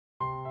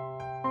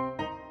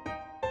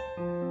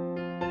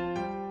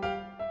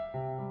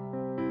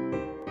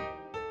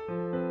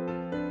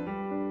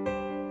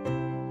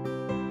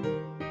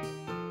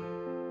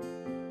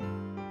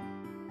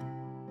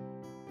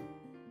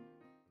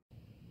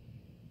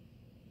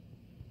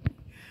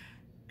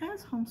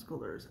As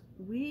homeschoolers,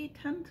 we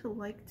tend to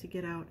like to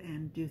get out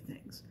and do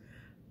things.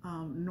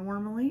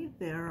 Normally,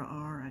 there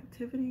are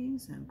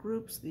activities and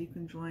groups that you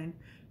can join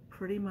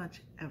pretty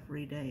much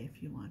every day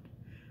if you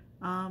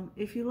want.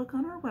 If you look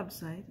on our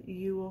website,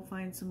 you will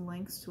find some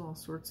links to all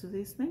sorts of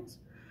these things.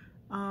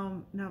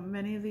 Now,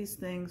 many of these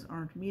things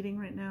aren't meeting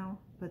right now,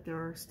 but there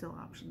are still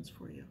options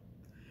for you.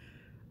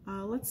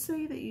 Let's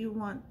say that you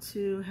want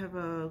to have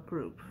a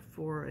group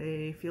for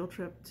a field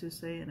trip to,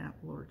 say, an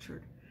apple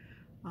orchard.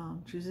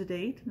 Choose a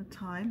date and a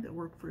time that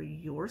work for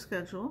your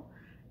schedule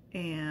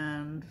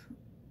and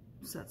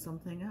set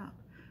something up.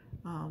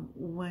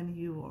 When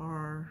you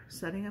are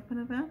setting up an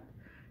event,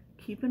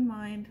 keep in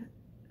mind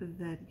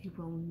that you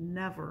will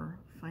never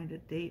find a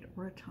date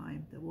or a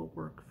time that will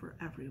work for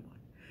everyone.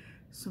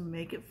 So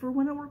make it for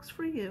when it works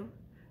for you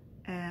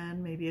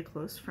and maybe a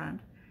close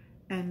friend,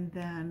 and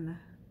then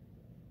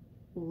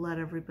let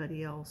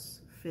everybody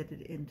else fit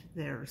it into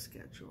their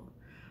schedule.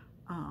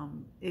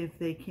 If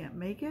they can't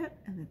make it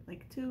and they'd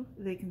like to,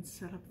 they can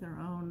set up their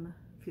own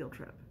field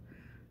trip.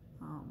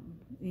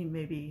 You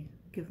maybe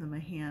give them a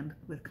hand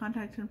with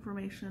contact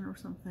information or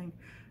something,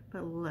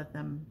 but let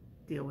them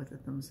deal with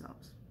it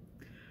themselves.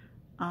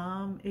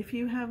 If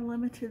you have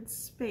limited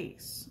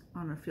space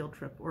on a field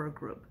trip or a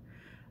group,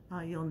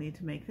 you'll need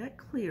to make that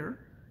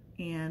clear,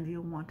 and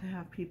you'll want to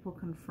have people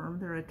confirm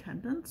their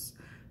attendance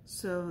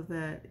so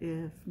that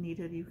if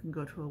needed, you can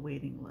go to a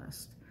waiting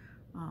list.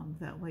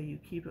 That way you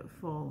keep it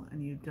full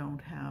and you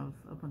don't have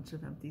a bunch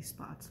of empty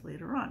spots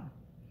later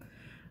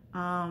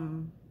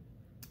on.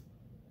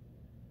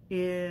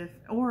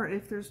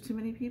 If there's too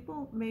many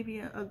people, maybe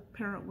a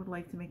parent would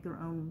like to make their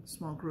own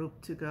small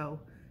group to go.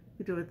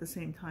 You do it at the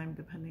same time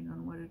depending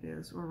on what it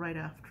is, or right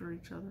after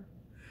each other.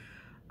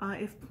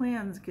 If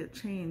plans get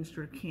changed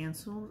or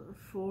canceled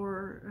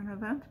for an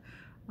event,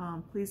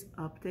 please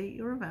update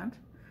your event.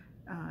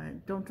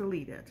 Don't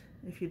delete it.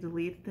 If you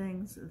delete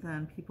things,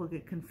 then people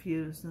get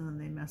confused and then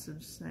they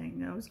message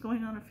saying, I was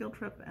going on a field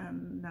trip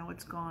and now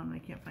it's gone and I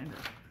can't find it.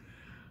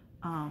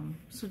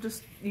 So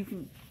just, you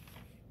can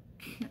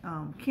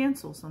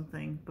cancel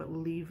something but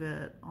leave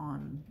it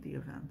on the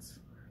events.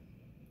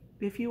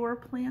 If you are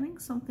planning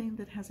something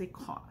that has a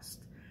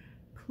cost,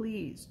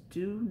 please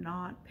do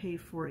not pay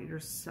for it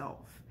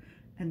yourself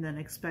and then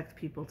expect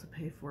people to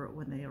pay for it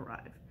when they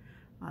arrive.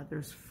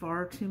 There's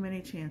far too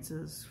many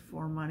chances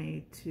for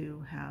money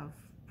to have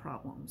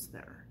problems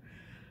there.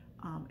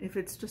 If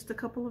it's just a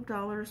couple of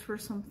dollars for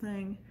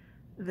something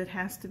that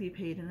has to be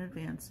paid in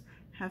advance,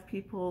 have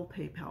people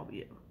PayPal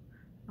you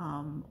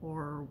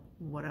or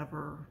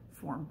whatever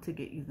form to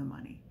get you the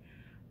money.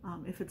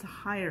 If it's a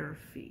higher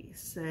fee,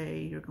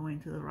 say you're going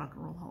to the Rock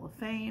and Roll Hall of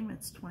Fame,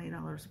 it's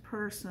 $20 a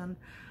person,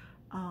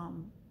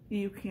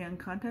 you can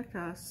contact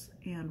us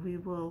and we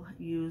will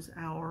use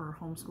our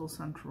Homeschool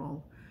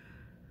Central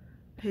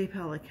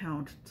PayPal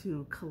account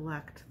to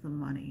collect the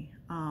money.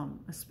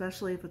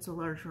 Especially if it's a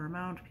larger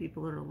amount,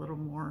 people are a little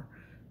more,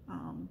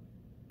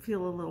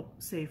 feel a little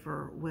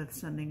safer with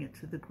sending it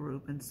to the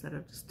group instead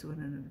of just to an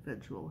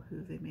individual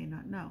who they may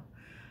not know.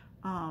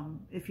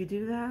 If you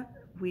do that,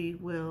 we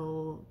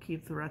will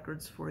keep the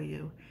records for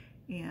you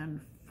and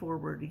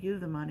forward you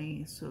the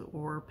money,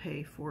 or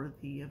pay for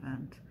the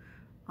event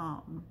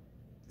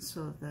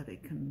so that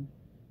it can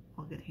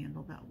all get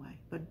handled that way.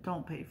 But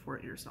don't pay for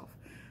it yourself.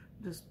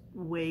 Just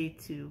way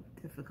too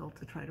difficult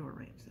to try to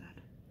arrange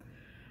that.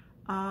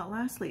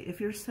 Lastly, if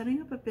you're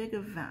setting up a big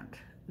event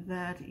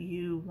that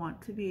you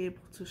want to be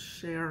able to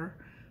share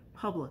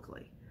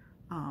publicly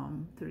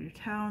through your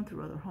town,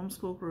 through other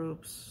homeschool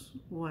groups,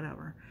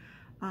 whatever,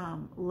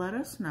 let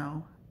us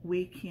know.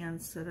 We can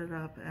set it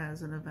up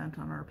as an event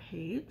on our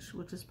page,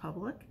 which is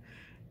public,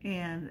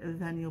 and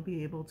then you'll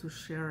be able to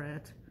share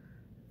it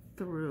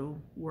through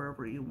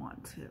wherever you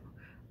want to.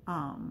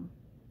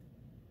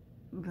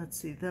 Let's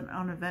see, then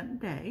on event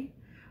day,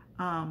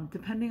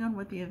 depending on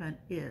what the event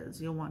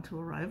is, you'll want to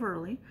arrive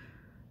early.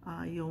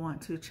 You'll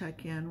want to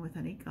check in with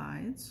any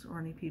guides or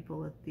any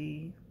people at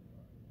the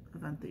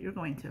event that you're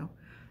going to,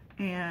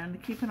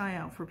 and keep an eye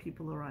out for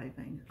people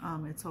arriving.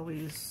 It's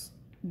always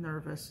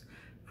nervous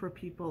for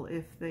people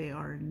if they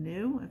are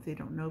new, if they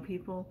don't know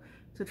people,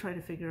 to try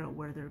to figure out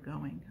where they're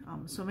going.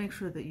 So make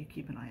sure that you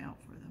keep an eye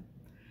out for them.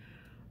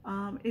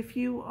 If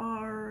you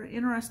are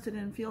interested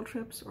in field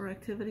trips or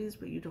activities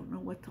but you don't know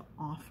what to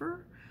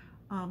offer,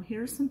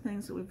 here's some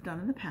things that we've done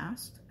in the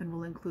past, and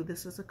we'll include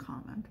this as a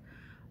comment.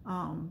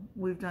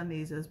 We've done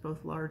these as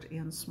both large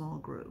and small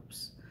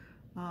groups.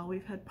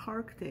 We've had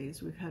park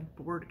days, we've had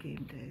board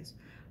game days,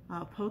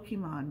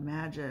 Pokemon,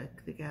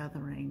 Magic, The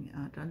Gathering,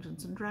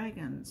 Dungeons and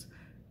Dragons,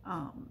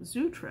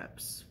 zoo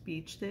trips,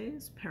 beach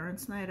days,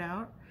 parents' night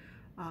out,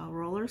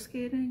 roller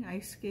skating,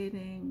 ice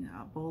skating,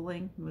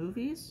 bowling,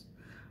 movies,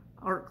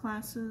 art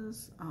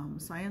classes,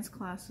 science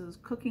classes,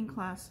 cooking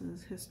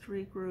classes,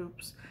 history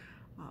groups,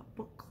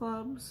 book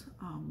clubs.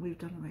 We've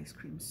done an ice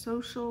cream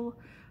social.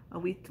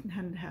 We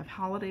tend to have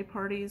holiday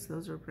parties.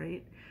 Those are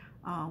great.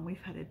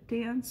 We've had a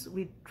dance.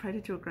 We try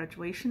to do a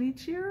graduation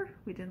each year.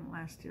 We didn't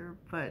last year,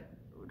 but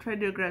we tried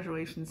to do a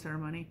graduation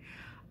ceremony.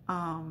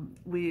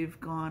 We've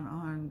gone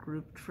on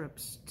group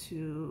trips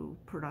to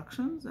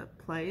productions, at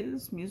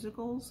plays,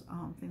 musicals,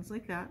 things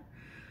like that.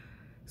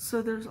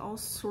 So there's all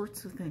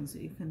sorts of things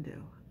that you can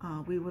do.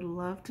 We would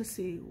love to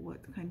see what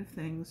kind of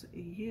things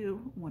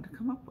you want to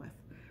come up with.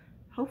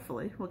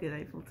 Hopefully we'll get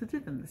able to do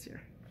them this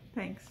year.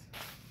 Thanks.